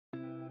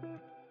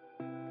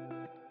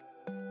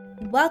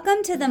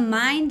Welcome to the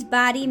Mind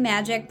Body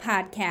Magic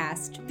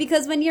Podcast,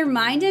 because when your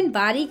mind and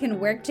body can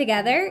work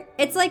together,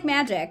 it's like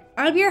magic.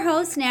 I'm your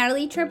host,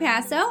 Natalie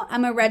Trapasso.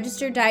 I'm a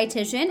registered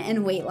dietitian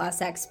and weight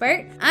loss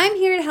expert. I'm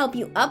here to help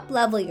you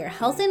up-level your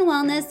health and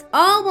wellness,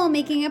 all while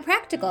making it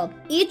practical.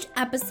 Each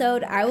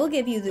episode, I will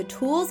give you the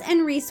tools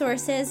and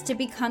resources to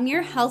become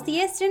your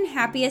healthiest and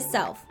happiest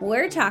self.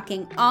 We're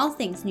talking all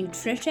things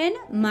nutrition,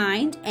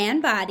 mind, and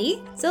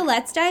body. So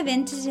let's dive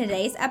into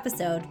today's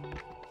episode.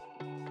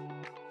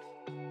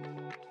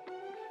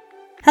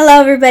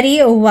 Hello,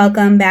 everybody.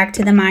 Welcome back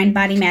to the Mind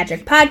Body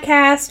Magic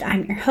Podcast.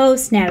 I'm your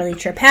host, Natalie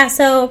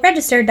Trapasso,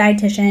 registered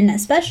dietitian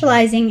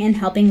specializing in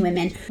helping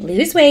women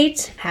lose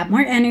weight, have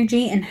more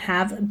energy, and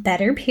have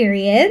better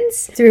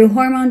periods through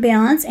hormone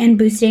balance and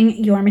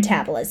boosting your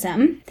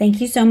metabolism. Thank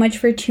you so much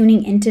for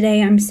tuning in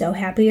today. I'm so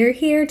happy you're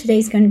here.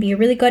 Today's going to be a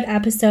really good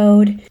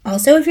episode.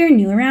 Also, if you're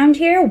new around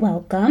here,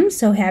 welcome.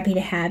 So happy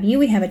to have you.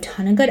 We have a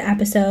ton of good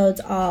episodes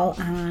all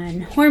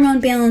on hormone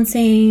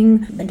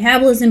balancing,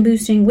 metabolism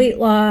boosting, weight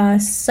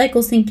loss,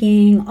 cycle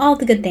syncing, all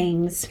the good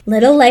things.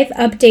 Little life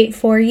update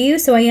for you.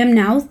 So I am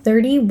now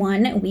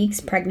 31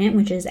 weeks pregnant,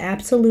 which is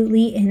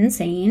absolutely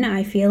insane.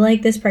 I feel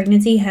like this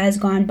pregnancy has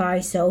gone by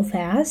so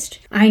fast.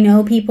 I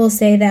know people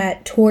say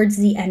that towards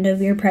the end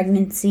of your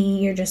pregnancy,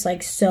 you're just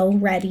like so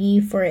ready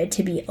for it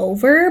to be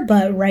over.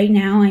 But right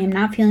now I am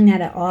not feeling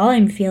that at all.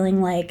 I'm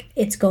feeling like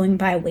it's going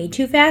by way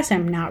too fast.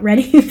 I'm not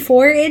ready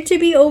for it to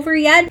be over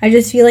yet. I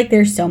just feel like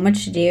there's so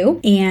much to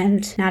do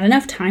and not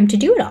enough time to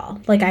do it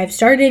all. Like I've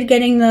started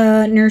getting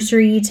the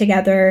nursery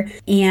together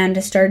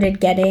and started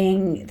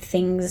getting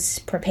things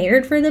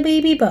prepared for the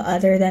baby, but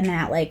other than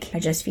that, like I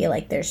just feel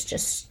like there's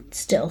just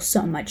still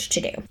so much to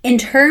do. In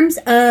terms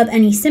of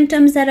any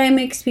symptoms that I'm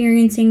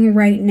experiencing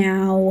right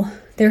now,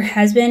 there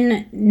has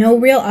been no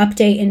real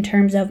update in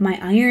terms of my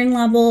iron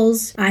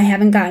levels. I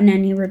haven't gotten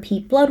any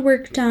repeat blood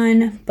work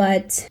done,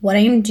 but what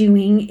I am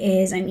doing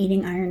is I'm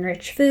eating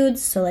iron-rich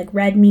foods, so like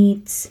red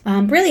meats.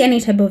 Really any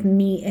type of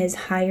meat is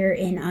higher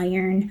in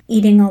iron.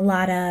 Eating a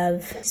lot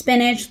of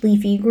spinach,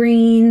 leafy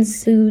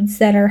greens, foods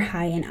that are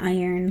high in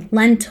iron.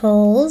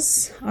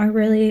 Lentils are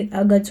really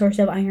a good source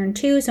of iron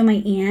too, so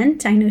my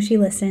aunt, I know she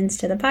listens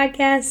to the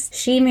podcast,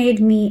 she made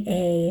me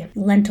a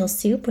lentil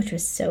soup, which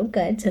was so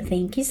good, so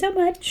thank you so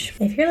much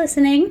if you're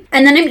listening.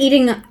 And then I'm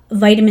eating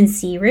vitamin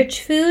C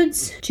rich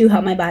foods to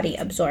help my body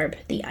absorb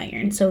the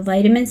iron. So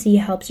vitamin C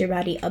helps your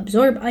body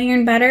absorb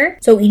iron better.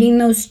 So eating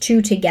those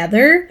two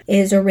together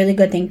is a really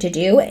good thing to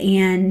do.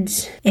 And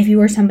if you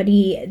are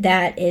somebody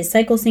that is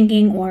cycle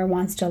syncing or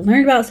wants to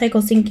learn about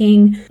cycle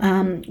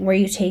syncing, where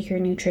you take your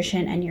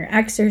nutrition and your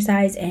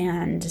exercise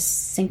and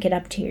sync it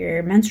up to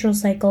your menstrual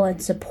cycle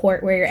and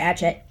support where you're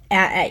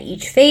at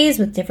each phase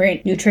with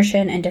different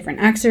nutrition and different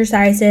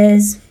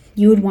exercises,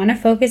 you would want to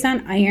focus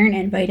on iron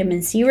and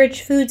vitamin C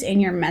rich foods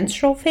in your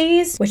menstrual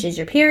phase, which is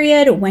your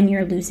period, when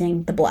you're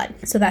losing the blood.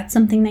 So that's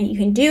something that you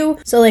can do.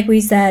 So like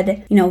we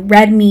said,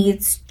 red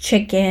meats,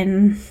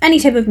 chicken, any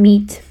type of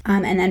meat,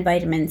 and then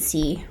vitamin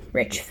C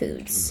rich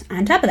foods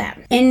on top of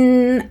that.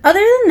 And other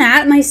than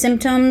that, my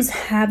symptoms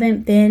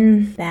haven't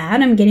been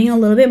bad. I'm getting a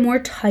little bit more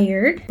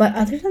tired, but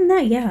other than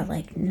that, yeah,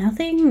 like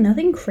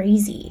nothing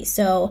crazy.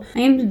 So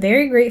I am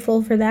very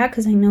grateful for that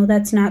because I know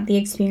that's not the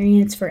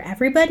experience for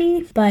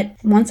everybody. But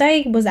once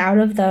I was out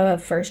of the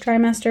first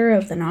trimester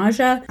of the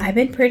nausea, I've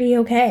been pretty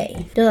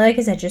okay. So like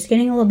I said, just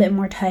getting a little bit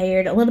more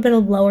tired, a little bit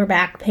of lower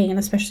back pain,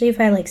 especially if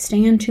I like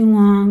stand too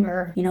long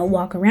or,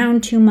 walk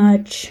around too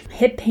much,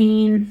 hip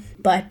pain.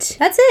 But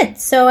that's it.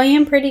 So I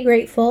am pretty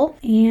grateful.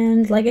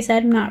 And like I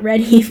said, I'm not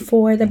ready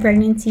for the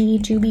pregnancy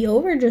to be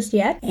over just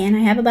yet. And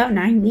I have about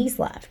 9 weeks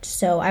left.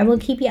 So I will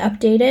keep you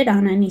updated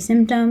on any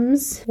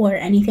symptoms or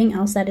anything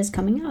else that is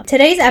coming up.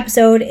 Today's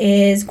episode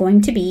is going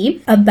to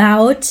be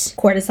about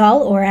cortisol,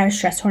 or our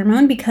stress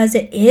hormone, because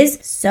it is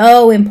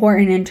so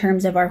important in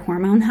terms of our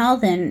hormone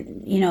health. And,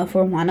 if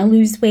we want to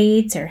lose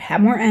weight or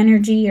have more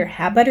energy or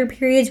have better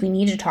periods, we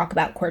need to talk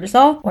about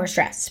cortisol or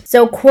stress.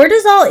 So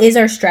cortisol is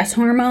our stress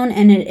hormone,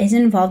 and it is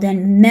involved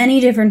in many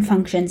different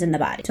functions in the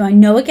body. So I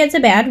know it gets a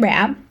bad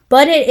rap,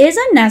 but it is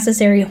a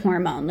necessary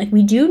hormone. Like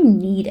we do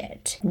need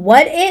it.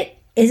 What it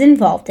is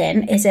involved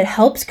in is it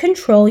helps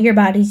control your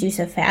body's use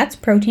of fats,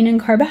 protein, and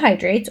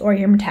carbohydrates, or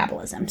your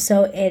metabolism.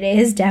 So it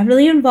is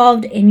definitely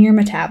involved in your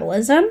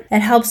metabolism. It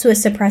helps with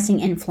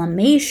suppressing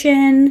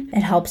inflammation.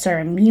 It helps our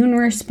immune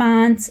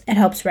response. It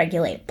helps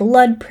regulate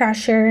blood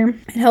pressure.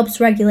 It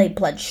helps regulate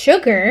blood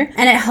sugar,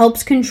 and it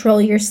helps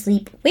control your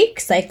sleep-wake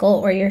cycle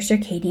or your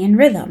circadian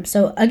rhythm.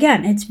 So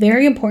again, it's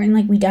very important.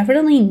 Like we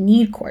definitely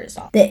need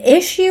cortisol. The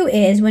issue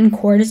is when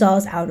cortisol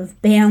is out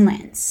of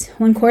balance.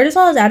 When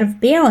cortisol is out of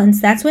balance,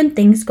 that's when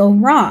things go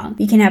wrong.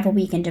 We can have a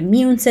weakened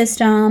immune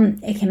system.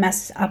 It can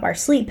mess up our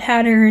sleep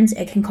patterns.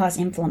 It can cause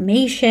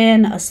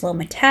inflammation, a slow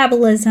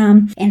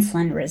metabolism,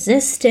 insulin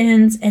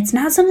resistance. It's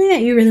not something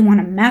that you really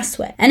want to mess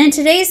with. And in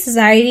today's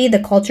society,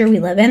 the culture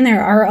we live in,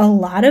 there are a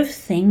lot of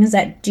things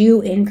that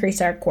do increase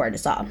our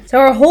cortisol. So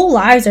our whole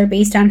lives are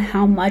based on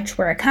how much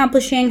we're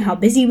accomplishing, how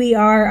busy we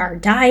are. Our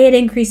diet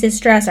increases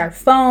stress, our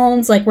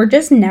phones, like we're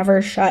just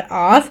never shut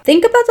off.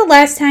 Think about the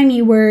last time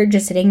you were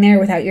just sitting there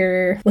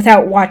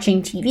without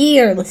watching TV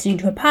or listening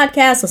to a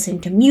podcast,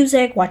 listening to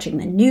music, watching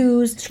the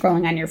news,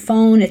 scrolling on your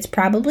phone. It's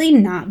probably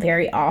not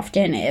very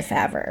often, if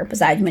ever,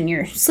 besides when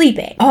you're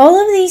sleeping. All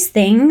of these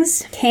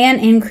things can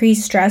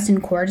increase stress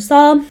and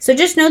cortisol. So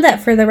just know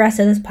that for the rest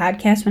of this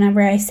podcast,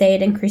 whenever I say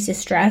it increases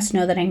stress,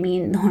 know that I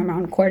mean the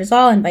hormone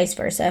cortisol and vice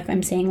versa. If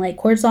I'm saying like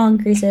cortisol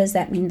increases,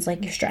 that means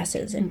like your stress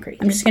is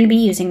increased. I'm just going to be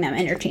using them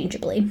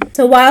interchangeably.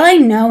 So while I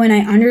know and I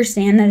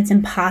understand that it's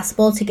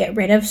impossible to get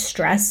rid of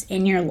stress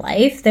in your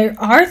life, there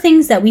are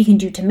things that we can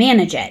do to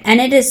manage it. And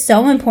it is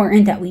so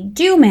important that we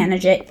do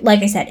manage it.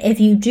 Like I said, if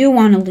you do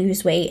want to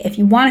lose weight, if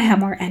you want to have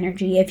more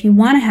energy, if you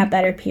want to have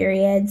better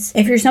periods,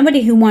 if you're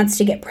somebody who wants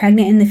to get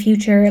pregnant in the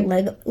future,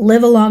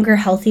 live a longer,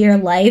 healthier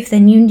life,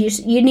 then you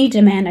need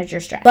to manage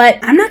your stress. But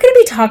I'm not going to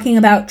be talking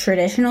about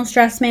traditional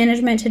stress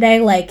management today,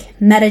 like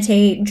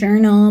meditate,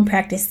 journal,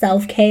 practice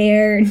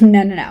self-care.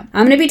 No.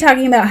 I'm going to be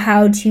talking about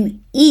how to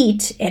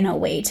eat in a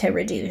way to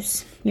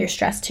reduce your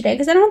stress today,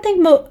 because I don't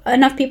think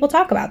enough people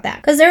talk about that,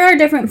 because there are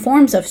different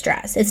forms of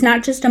stress. It's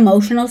not just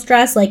emotional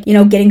stress, like,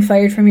 getting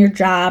fired from your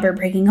job or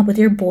breaking up with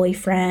your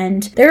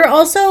boyfriend. There are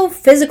also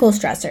physical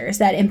stressors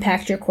that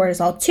impact your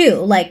cortisol too,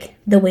 like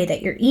the way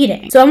that you're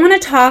eating. So I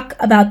want to talk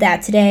about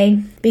that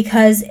today,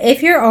 because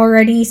if you're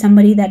already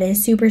somebody that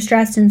is super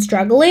stressed and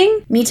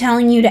struggling, me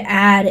telling you to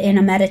add in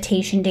a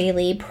meditation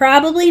daily,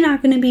 probably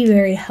not going to be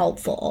very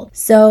helpful.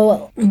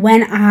 So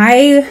when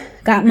I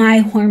got my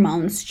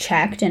hormones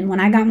checked and when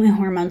I got my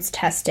hormones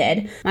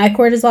tested, my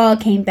cortisol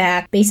came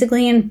back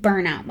basically in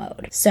burnout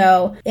mode.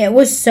 So it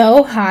was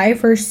so high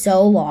for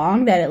so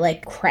long that it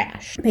like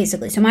crashed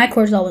basically. So my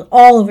cortisol was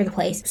all over the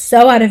place,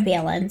 so out of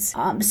balance.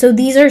 So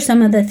these are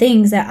some of the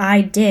things that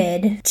I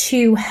did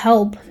to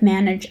help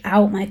manage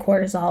out my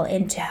cortisol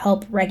and to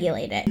help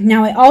regulate it.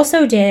 Now I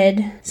also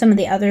did some of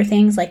the other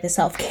things like the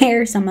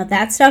self-care, some of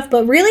that stuff,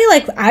 but really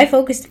like I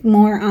focused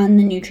more on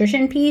the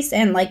nutrition piece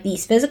and like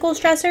these physical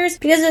stressors,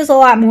 because there's a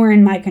lot more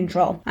in my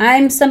control.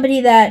 I'm somebody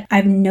that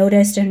I've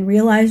noticed and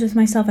realized with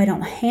myself, I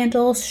don't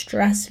handle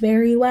stress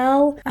very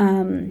well.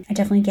 I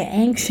definitely get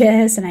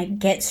anxious and I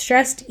get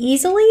stressed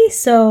easily.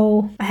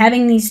 So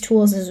having these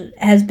tools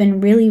has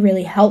been really,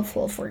 really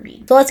helpful for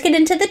me. So let's get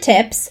into the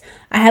tips.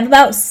 I have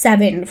about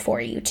 7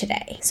 for you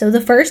today. So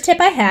the first tip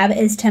I have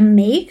is to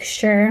make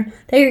sure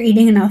that you're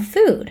eating enough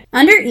food.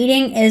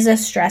 Undereating is a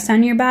stress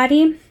on your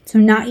body. So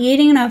not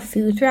eating enough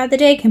food throughout the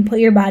day can put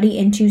your body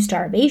into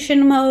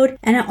starvation mode,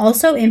 and it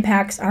also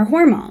impacts our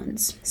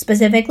hormones,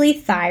 specifically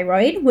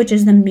thyroid, which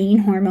is the main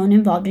hormone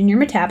involved in your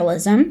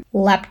metabolism,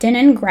 leptin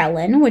and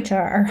ghrelin, which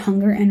are our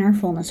hunger and our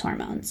fullness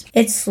hormones.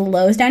 It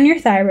slows down your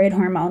thyroid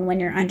hormone when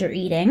you're under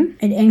eating,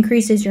 it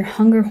increases your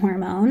hunger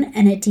hormone,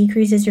 and it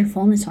decreases your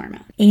fullness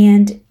hormone.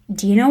 And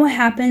do you know what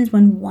happens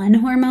when one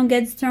hormone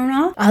gets thrown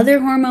off?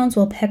 Other hormones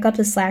will pick up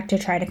the slack to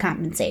try to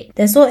compensate.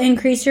 This will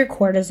increase your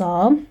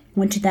cortisol,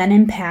 which then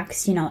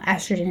impacts,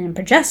 estrogen and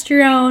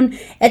progesterone.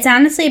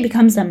 It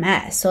becomes a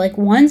mess. So like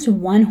once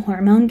one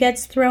hormone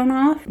gets thrown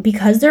off,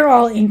 because they're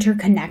all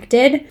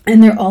interconnected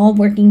and they're all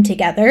working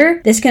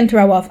together, this can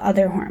throw off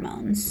other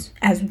hormones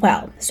as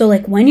well. So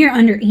like when you're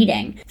under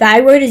eating,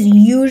 thyroid is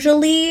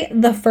usually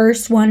the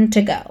first one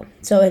to go.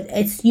 So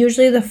it's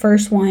usually the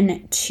first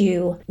one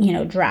to,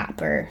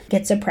 drop or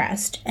get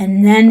suppressed.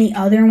 And then the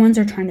other ones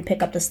are trying to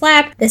pick up the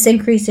slack. This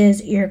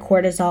increases your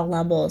cortisol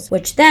levels,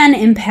 which then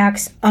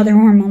impacts other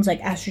hormones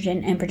like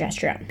estrogen and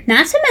progesterone.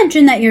 Not to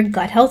mention that your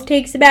gut health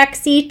takes a back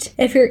seat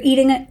if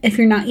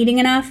you're not eating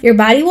enough. Your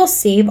body will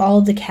save all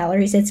of the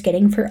calories it's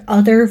getting for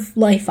other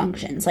life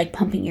functions like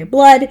pumping your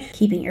blood,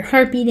 keeping your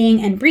heart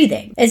beating, and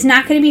breathing. It's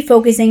not going to be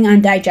focusing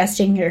on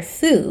digesting your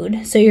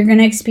food, so you're going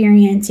to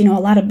experience, a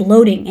lot of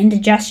bloating,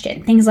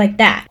 indigestion, things like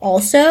that.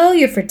 Also,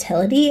 your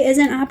fertility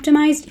isn't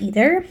optimized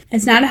either.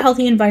 It's not a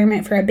healthy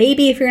environment for a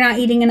baby if you're not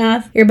eating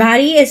enough. Your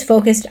body is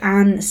focused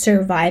on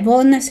survival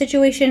in this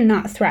situation,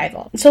 not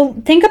thrival. So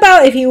think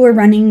about if you were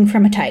running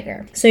from a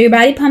tiger. So your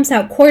body pumps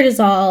out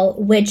cortisol,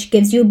 which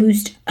gives you a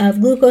boost of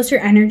glucose or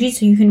energy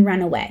so you can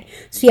run away.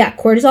 So yeah,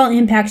 cortisol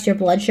impacts your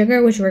blood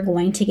sugar, which we're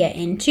going to get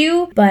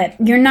into, but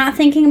you're not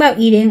thinking about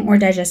eating or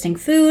digesting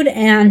food,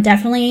 and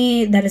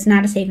definitely that is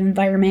not a safe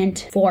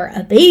environment for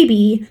a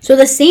baby. So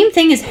the same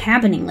thing is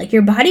happening. Like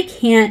your body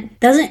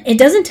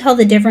doesn't tell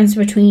the difference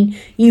between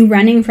you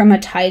running from a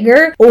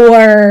tiger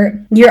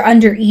or you're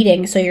under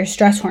eating, so your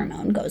stress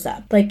hormone goes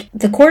up. Like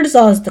the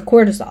cortisol is the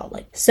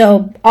cortisol.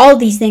 So all of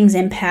these things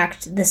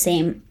impact in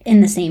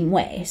the same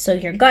way. So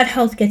your gut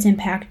health gets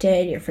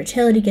impacted, your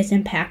fertility gets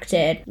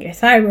impacted, your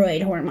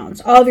thyroid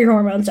hormones, all of your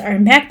hormones are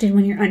impacted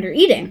when you're under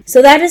eating.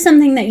 So that is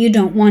something that you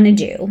don't want to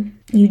do.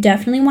 you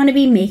definitely want to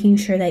be making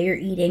sure that you're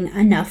eating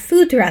enough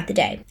food throughout the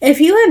day. If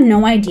you have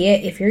no idea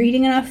if you're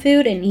eating enough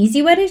food, an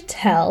easy way to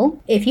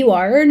tell if you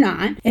are or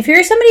not, if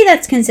you're somebody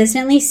that's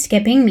consistently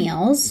skipping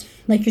meals,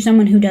 like you're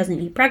someone who doesn't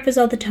eat breakfast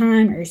all the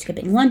time or you're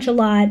skipping lunch a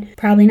lot,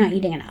 probably not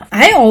eating enough.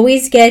 I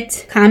always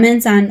get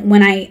comments on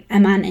when I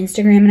am on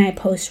Instagram and I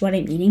post what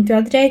I'm eating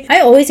throughout the day.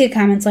 I always get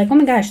comments like, oh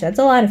my gosh, that's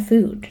a lot of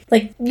food.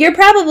 Like, you're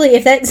probably,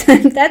 if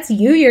that's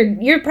you,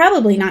 you're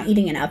probably not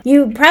eating enough.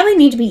 You probably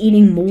need to be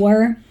eating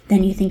more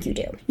than you think you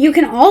do. You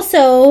can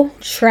also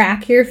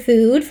track your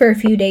food for a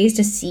few days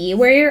to see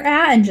where you're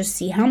at and just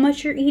see how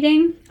much you're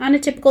eating on a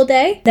typical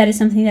day. That is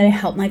something that I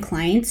help my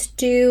clients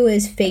do,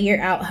 is figure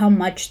out how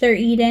much they're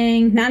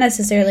eating. Not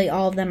necessarily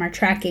all of them are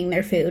tracking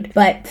their food,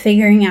 but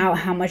figuring out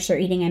how much they're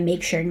eating and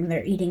make sure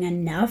they're eating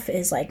enough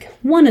is like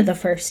one of the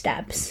first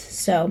steps.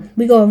 So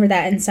we go over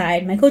that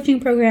inside my coaching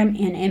program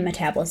and in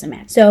Metabolism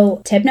Match.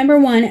 So tip number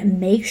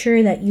 1, make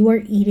sure that you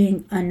are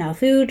eating enough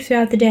food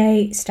throughout the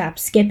day. Stop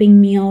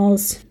skipping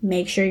meals.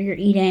 Make sure you're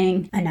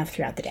eating enough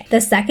throughout the day.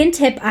 The second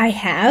tip I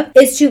have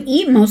is to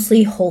eat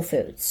mostly whole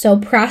foods. So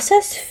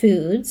processed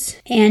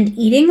foods and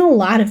eating a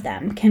lot of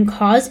them can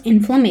cause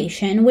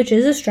inflammation, which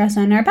is a stress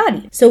on our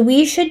body. So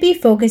we should be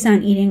focused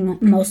on eating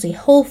mostly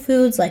whole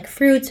foods like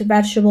fruits,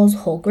 vegetables,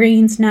 whole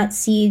grains, nuts,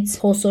 seeds,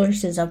 whole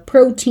sources of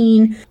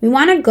protein. We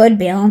want a good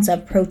balance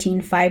of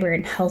protein, fiber,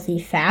 and healthy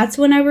fats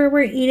whenever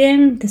we're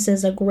eating. This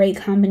is a great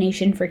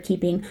combination for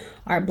keeping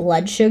our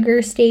blood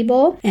sugar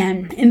stable,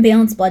 and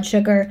imbalanced blood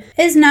sugar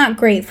is not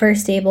great for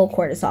stable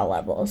cortisol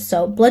levels.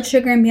 So blood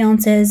sugar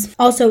imbalances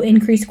also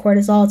increase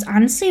cortisol. It's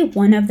honestly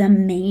one of the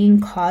main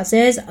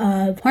causes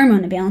of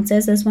hormone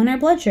imbalances, is when our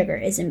blood sugar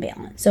is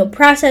imbalanced. So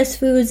processed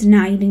foods,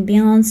 not eating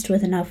balanced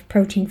with enough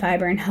protein,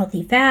 fiber, and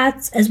healthy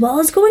fats, as well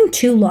as going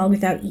too long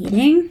without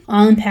eating,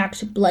 all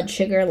impact blood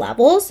sugar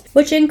levels,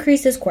 which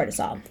increases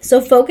cortisol. So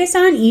focus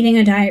on eating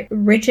a diet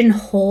rich in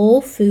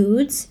whole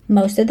foods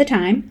most of the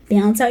time.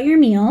 Balance out your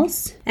meals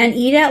and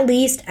eat at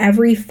least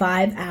every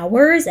 5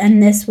 hours,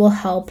 and this will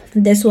help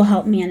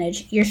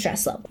manage your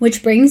stress level.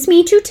 Which brings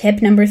me to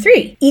tip number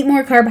 3, eat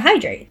more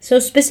carbohydrates. So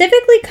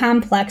specifically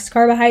complex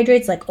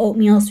carbohydrates like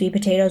oatmeal, sweet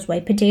potatoes,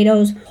 white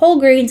potatoes, whole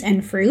grains,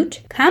 and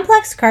fruit.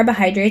 Complex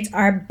carbohydrates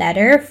are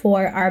better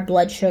for our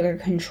blood sugar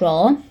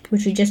control,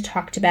 which we just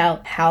talked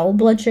about how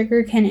blood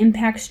sugar can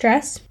impact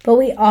stress.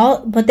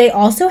 But they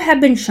also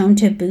have been shown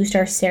to boost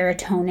our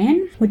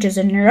serotonin, which is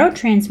a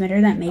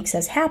neurotransmitter that makes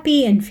us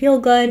happy and feel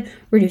good,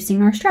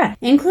 reducing our stress.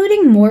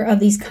 Including more of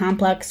these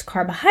complex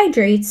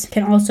carbohydrates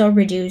can also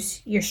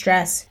reduce your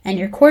stress and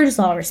your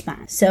cortisol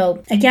response.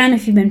 So again,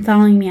 if you've been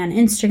following me on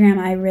Instagram,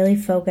 I really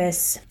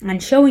focus on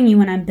showing you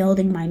when I'm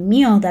building my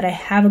meal that I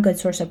have a good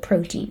source of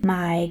protein.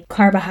 My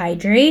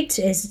carbohydrate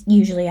is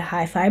usually a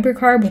high fiber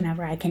carb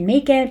whenever I can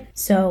make it.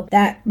 So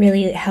that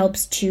really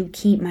helps to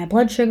keep my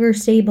blood sugar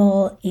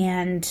stable,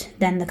 and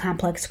then the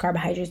complex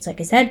carbohydrates, like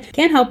I said,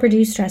 can help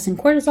reduce stress and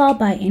cortisol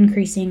by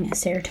increasing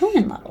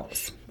serotonin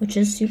levels, which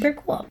is super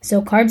cool.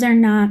 So carbs are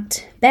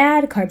not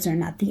bad. Carbs are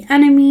not the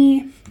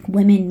enemy.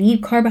 Women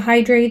need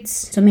carbohydrates,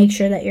 so make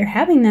sure that you're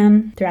having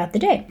them throughout the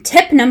day.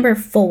 Tip number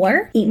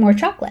 4, eat more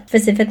chocolate,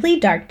 specifically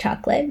dark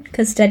chocolate,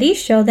 because studies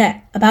show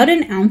that about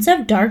an ounce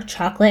of dark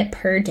chocolate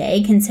per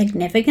day can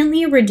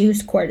significantly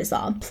reduce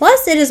cortisol.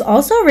 Plus, it is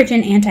also rich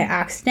in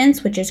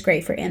antioxidants, which is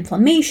great for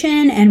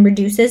inflammation and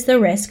reduces the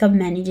risk of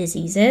many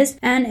diseases.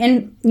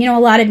 And a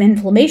lot of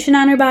inflammation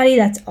on our body,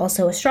 that's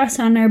also a stress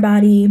on our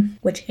body,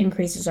 which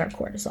increases our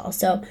cortisol.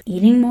 So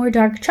eating more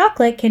dark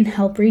chocolate can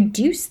help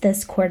reduce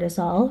this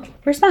cortisol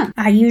response.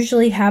 I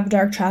usually have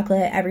dark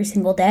chocolate every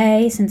single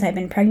day since I've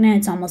been pregnant.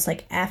 It's almost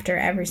like after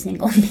every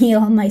single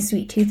meal. My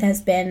sweet tooth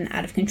has been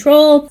out of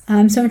control.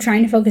 So I'm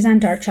trying to focus on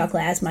dark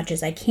chocolate as much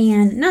as I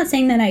can. Not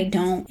saying that I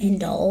don't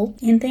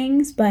indulge in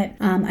things, but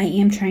I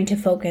am trying to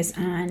focus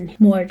on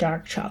more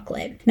dark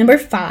chocolate.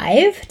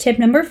 Tip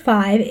number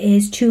 5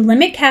 is to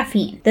limit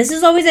caffeine. This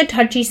is always a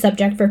touchy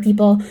subject for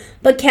people,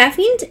 but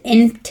caffeine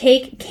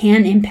intake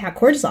can impact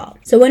cortisol.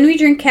 So when we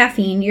drink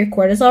caffeine, your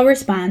cortisol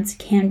response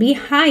can be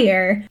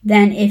higher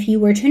than if you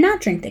were to not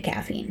drink the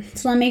caffeine.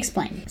 So let me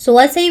explain. So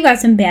let's say you got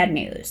some bad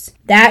news.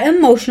 That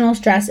emotional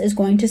stress is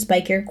going to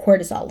spike your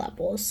cortisol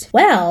levels.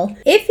 Well,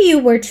 if you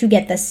were to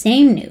get the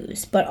same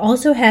news, but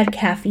also had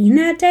caffeine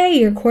that day,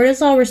 your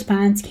cortisol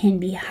response can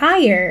be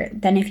higher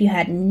than if you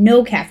had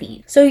no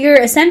caffeine. So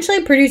you're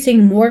essentially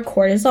producing more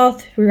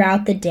cortisol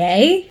throughout the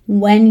day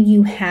when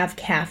you have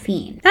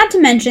caffeine. Not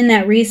to mention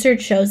that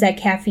research shows that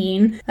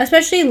caffeine,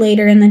 especially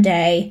later in the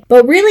day,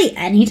 but really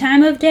any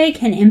time of day,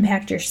 can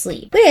impact your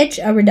sleep, which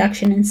a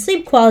reduction in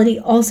sleep quality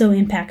also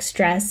impacts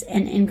stress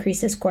and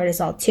increases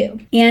cortisol too.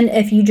 And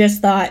if you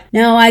just thought,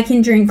 no, I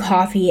can drink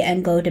coffee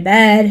and go to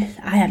bed,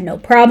 I have no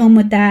problem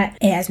with that,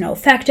 it has no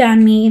effect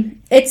on me,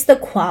 it's the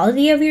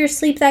quality of your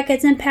sleep that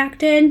gets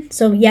impacted.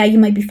 So yeah, you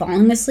might be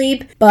falling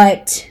asleep,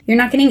 but you're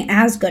not getting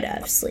as good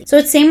of sleep. So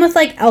it's same with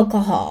like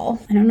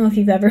alcohol. I don't know if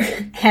you've ever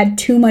had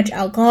too much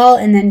alcohol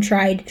and then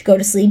tried to go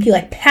to sleep. You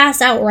like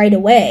pass out right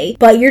away,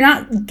 but you're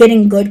not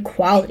getting good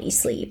quality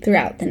sleep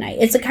throughout the night.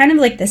 It's kind of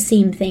like the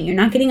same thing. You're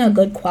not getting getting a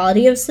good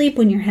quality of sleep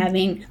when you're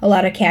having a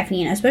lot of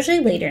caffeine, especially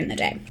later in the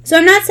day. So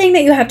I'm not saying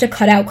that you have to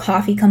cut out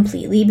coffee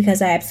completely,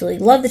 because I absolutely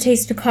love the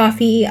taste of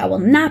coffee. I will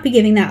not be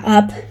giving that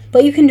up.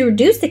 But you can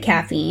reduce the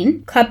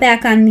caffeine, cut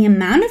back on the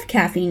amount of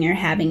caffeine you're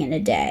having in a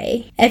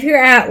day. If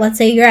you're at, let's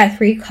say you're at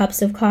 3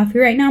 cups of coffee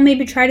right now,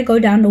 maybe try to go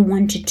down to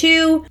 1 to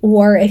 2.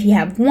 Or if you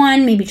have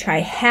 1, maybe try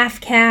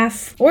half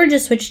calf, or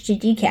just switch to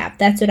decaf.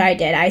 That's what I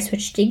did. I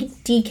switched to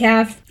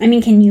decaf. I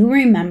mean, can you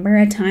remember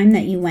a time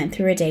that you went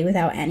through a day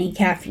without any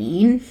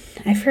caffeine?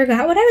 I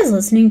forgot what I was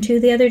listening to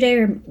the other day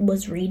or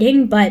was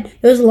reading, but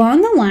it was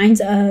along the lines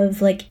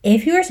of, like,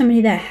 if you are somebody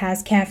that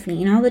has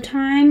caffeine all the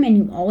time and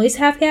you always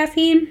have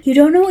caffeine, you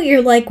don't know what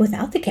you're like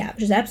without the caffeine,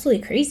 which is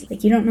absolutely crazy.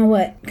 Like, you don't know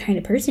what kind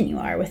of person you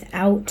are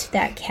without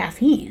that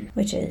caffeine,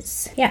 which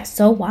is,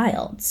 so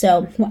wild.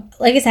 So,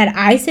 like I said,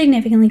 I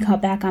significantly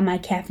cut back on my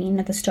caffeine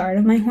at the start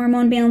of my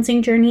hormone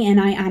balancing journey, and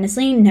I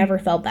honestly never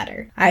felt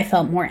better. I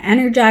felt more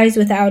energized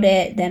without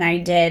it than I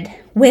did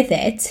with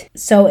it.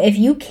 So if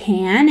you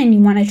can and you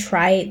want to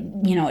try,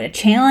 a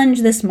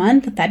challenge this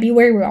month,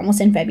 February, we're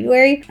almost in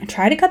February,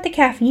 try to cut the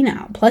caffeine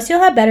out. Plus you'll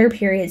have better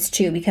periods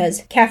too,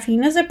 because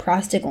caffeine is a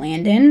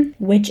prostaglandin,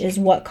 which is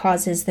what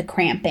causes the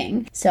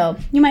cramping. So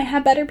you might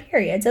have better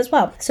periods as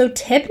well. So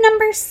tip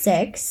number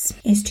 6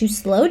 is to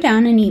slow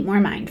down and eat more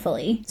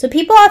mindfully. So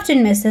people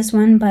often miss this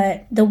one,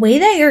 but the way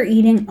that you're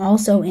eating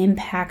also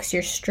impacts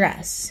your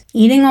stress.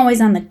 Eating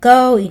always on the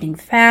go, eating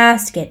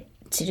fast,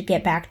 to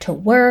get back to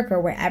work or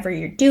wherever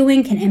you're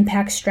doing can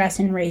impact stress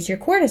and raise your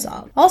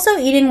cortisol. Also,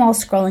 eating while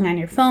scrolling on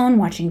your phone,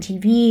 watching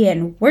TV,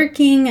 and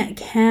working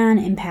can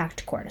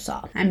impact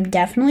cortisol. I'm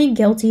definitely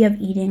guilty of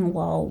eating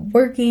while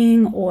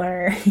working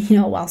or,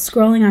 while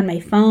scrolling on my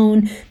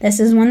phone. This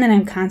is one that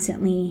I'm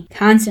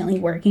constantly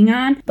working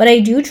on, but I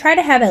do try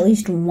to have at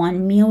least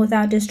 1 meal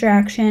without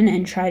distraction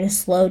and try to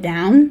slow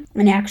down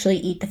and actually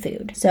eat the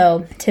food.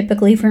 So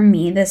typically for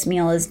me, this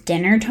meal is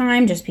dinner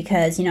time, just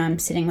because, I'm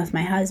sitting with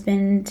my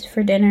husband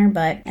for dinner,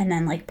 and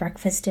then like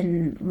breakfast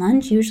and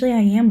lunch, usually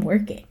I am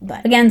working.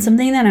 But again,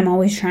 something that I'm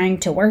always trying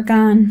to work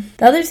on.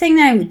 The other thing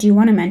that I do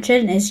want to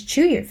mention is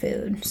chew your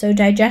food. So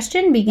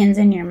digestion begins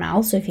in your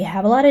mouth. So if you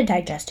have a lot of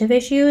digestive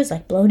issues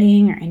like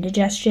bloating or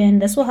indigestion,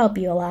 this will help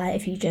you a lot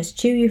if you just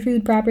chew your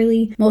food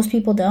properly. Most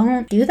people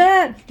don't do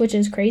that, which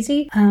is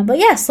crazy. But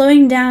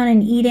slowing down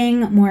and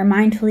eating more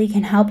mindfully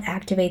can help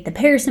activate the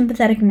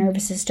parasympathetic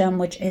nervous system,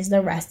 which is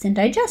the rest and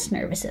digest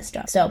nervous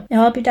system. So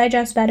it'll help you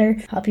digest better,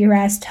 help you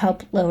rest,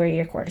 help lower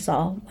your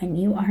cortisol when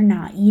you are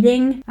not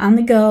eating on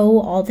the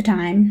go all the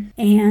time,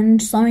 and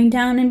slowing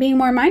down and being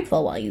more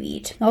mindful while you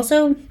eat.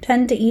 Also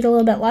tend to eat a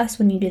little bit less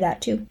when you do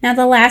that too. Now,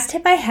 the last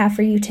tip I have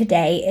for you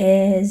today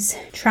is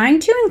trying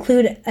to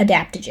include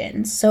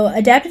adaptogens. So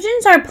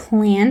adaptogens are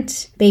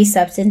plant-based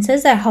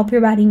substances that help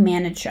your body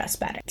manage stress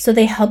better. So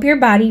they help your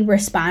body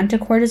respond to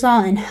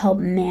cortisol and help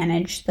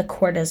manage the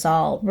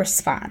cortisol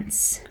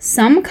response.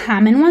 Some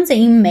common ones that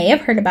you may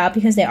have heard about,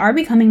 because they are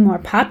becoming more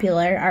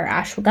popular, are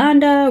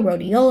ashwagandha,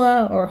 rhodiola,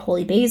 or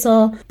holy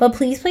basil, but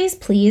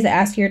please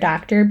ask your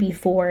doctor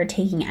before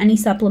taking any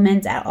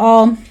supplements at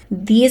all.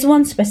 These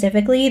ones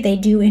specifically, they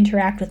do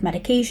interact with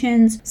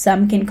medications.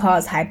 Some can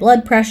cause high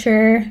blood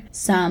pressure.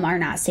 Some are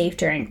not safe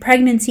during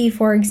pregnancy,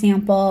 for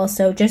example.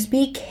 So just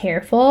be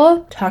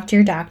careful. Talk to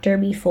your doctor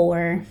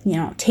before,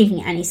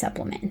 taking any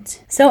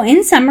supplement. So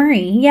in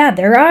summary,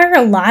 there are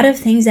a lot of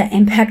things that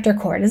impact our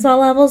cortisol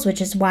levels, which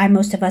is why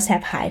most of us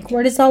have high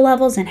cortisol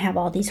levels and have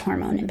all these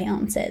hormone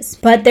imbalances.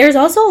 But there's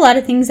also a lot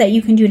of things that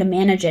you can do to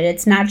manage it.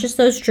 It's not just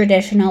those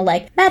traditional,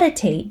 like,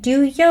 meditate,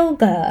 do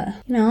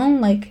yoga,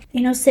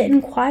 sit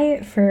in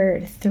quiet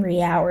for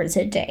 3 hours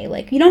a day.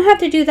 Like, you don't have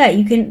to do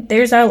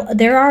that.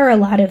 There are a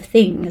lot of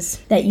things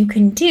that you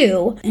can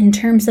do in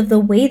terms of the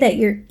way that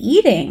you're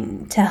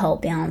eating to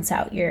help balance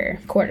out your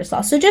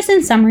cortisol. So just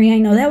in summary, I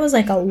know that was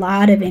like a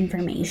lot of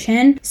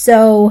information.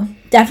 So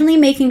definitely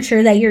making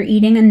sure that you're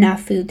eating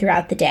enough food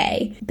throughout the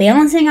day,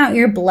 balancing out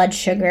your blood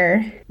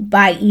sugar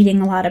by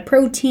eating a lot of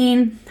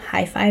protein,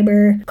 high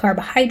fiber,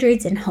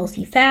 carbohydrates, and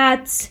healthy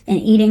fats, and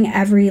eating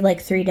every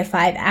 3 to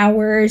 5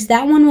 hours.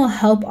 That one will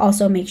help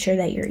also make sure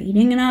that you're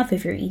eating enough.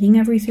 If you're eating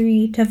every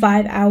 3 to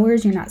 5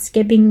 hours, you're not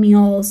skipping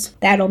meals.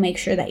 That'll make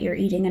sure that you're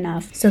eating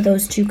enough. So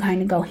those two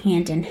kind of go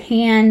hand in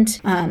hand.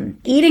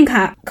 Eating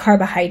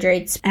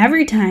carbohydrates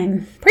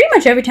pretty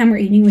much every time we're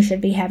eating, we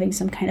should be having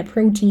some kind of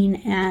protein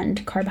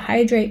and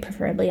carbohydrate,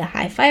 preferably a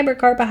high fiber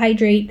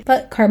carbohydrate.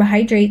 But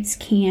carbohydrates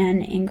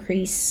can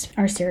increase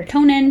our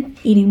serotonin.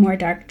 Eating more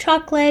dark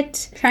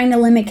chocolate, trying to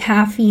limit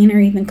caffeine or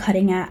even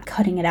cutting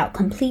it out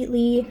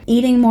completely,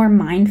 eating more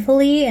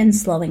mindfully and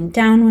slowing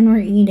down when we're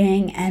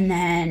eating, and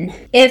then,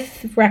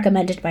 if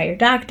recommended by your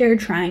doctor,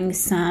 trying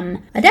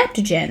some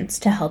adaptogens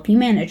to help you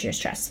manage your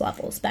stress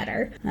levels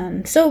better.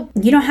 So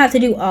you don't have to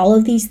do all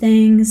of these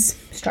things.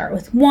 Start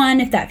with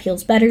one if that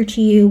feels better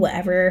to you,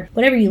 whatever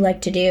you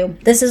like to do.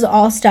 This is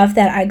all stuff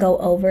that I go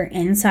go over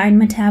inside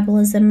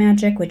Metabolism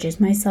Magic, which is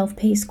my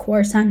self-paced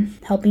course on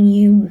helping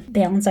you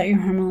balance out your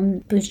hormone,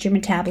 boost your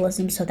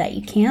metabolism so that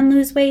you can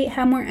lose weight,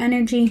 have more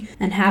energy,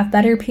 and have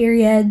better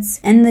periods.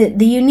 And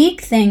the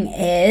unique thing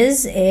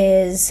is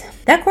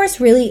that course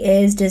really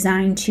is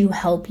designed to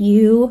help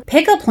you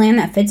pick a plan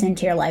that fits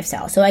into your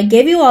lifestyle. So I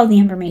give you all the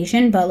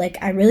information, but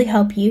I really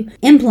help you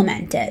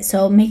implement it.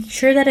 So make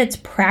sure that it's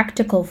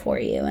practical for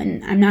you.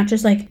 And I'm not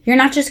just you're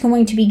not just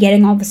going to be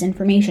getting all this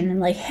information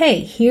and hey,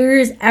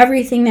 here's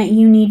everything that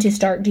you need to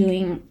start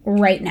doing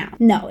right now.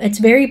 No, it's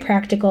very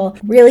practical,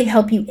 really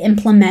help you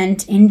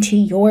implement into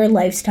your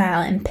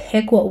lifestyle and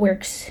pick what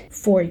works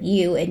for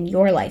you and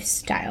your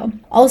lifestyle.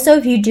 Also,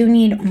 if you do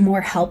need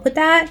more help with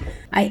that,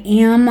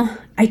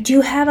 I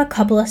do have a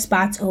couple of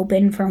spots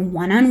open for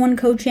one-on-one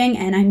coaching,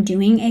 and I'm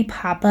doing a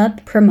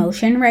pop-up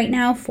promotion right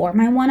now for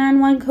my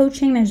one-on-one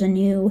coaching.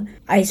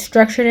 I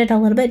structured it a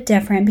little bit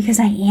different because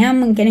I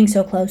am getting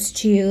so close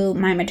to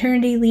my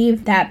maternity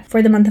leave that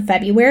for the month of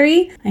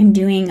February, I'm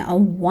doing a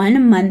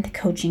 1-month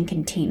coaching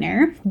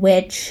container,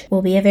 which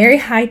will be a very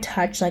high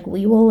touch.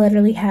 We will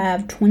literally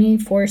have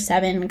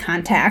 24/7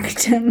 contact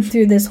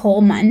through this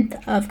whole month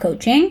of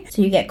coaching.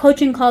 So you get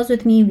coaching calls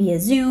with me via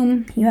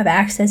Zoom. You have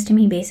access to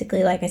me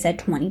basically, like I said,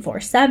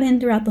 24/7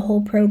 throughout the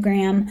whole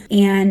program,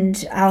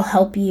 and I'll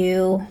help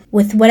you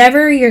with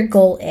whatever your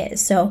goal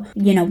is. So,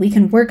 we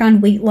can work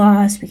on weight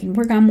loss, we can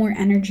work on more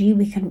energy,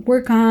 we can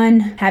work on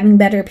having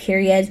better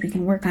periods, we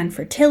can work on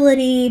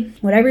fertility,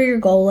 whatever your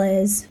goal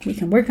is. We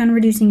can work on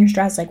reducing your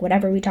stress,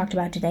 whatever we talked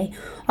about today.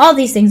 All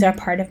these things are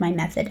part of my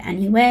method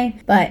anyway,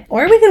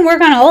 or we can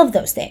work on all of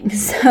those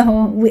things.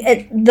 So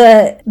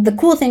the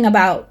cool thing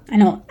about,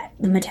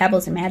 the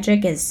Metabolism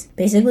Magic is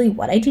basically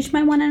what I teach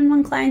my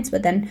one-on-one clients,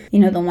 but then,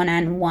 the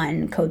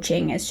one-on-one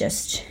coaching is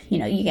just,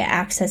 you get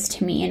access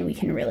to me and we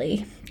can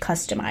really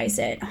customize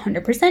it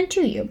 100%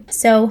 to you.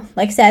 So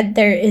like I said,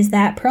 there is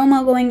that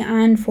promo going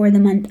on for the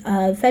month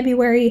of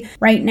February.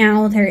 Right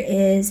now there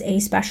is a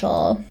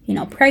special,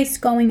 price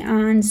going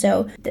on.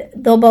 So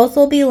they'll both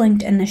will be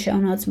linked in the show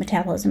notes,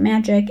 Metabolism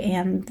Magic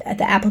and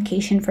the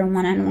application for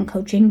one-on-one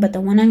coaching. But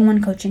the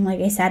one-on-one coaching, like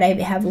I said, I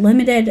have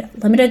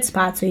limited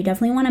spots. So you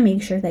definitely want to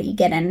make sure that you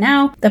get in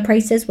now. The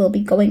prices will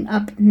be going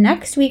up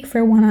next week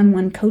for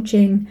one-on-one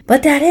coaching.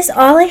 But that is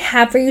all I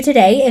have for you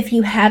today. If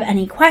you have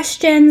any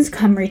questions,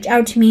 come reach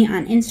out to me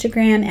on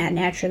Instagram at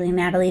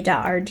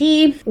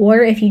naturallynatalie.rd,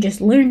 or if you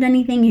just learned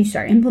anything, you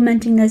start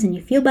implementing this and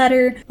you feel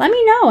better, let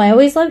me know. I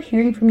always love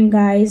hearing from you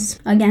guys.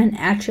 Again,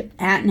 at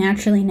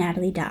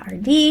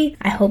naturallynatalie.rd.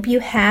 I hope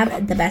you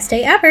have the best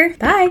day ever.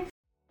 Bye.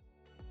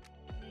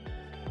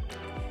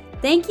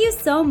 Thank you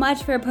so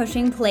much for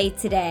pushing play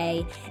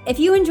today. If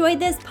you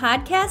enjoyed this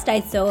podcast,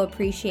 I'd so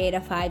appreciate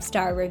a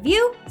 5-star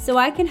review so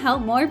I can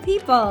help more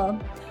people.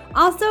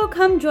 Also,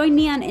 come join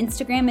me on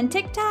Instagram and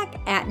TikTok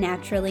at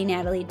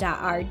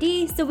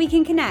naturallynatalie.rd so we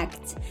can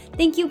connect.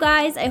 Thank you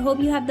guys. I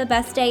hope you have the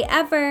best day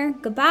ever.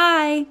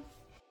 Goodbye.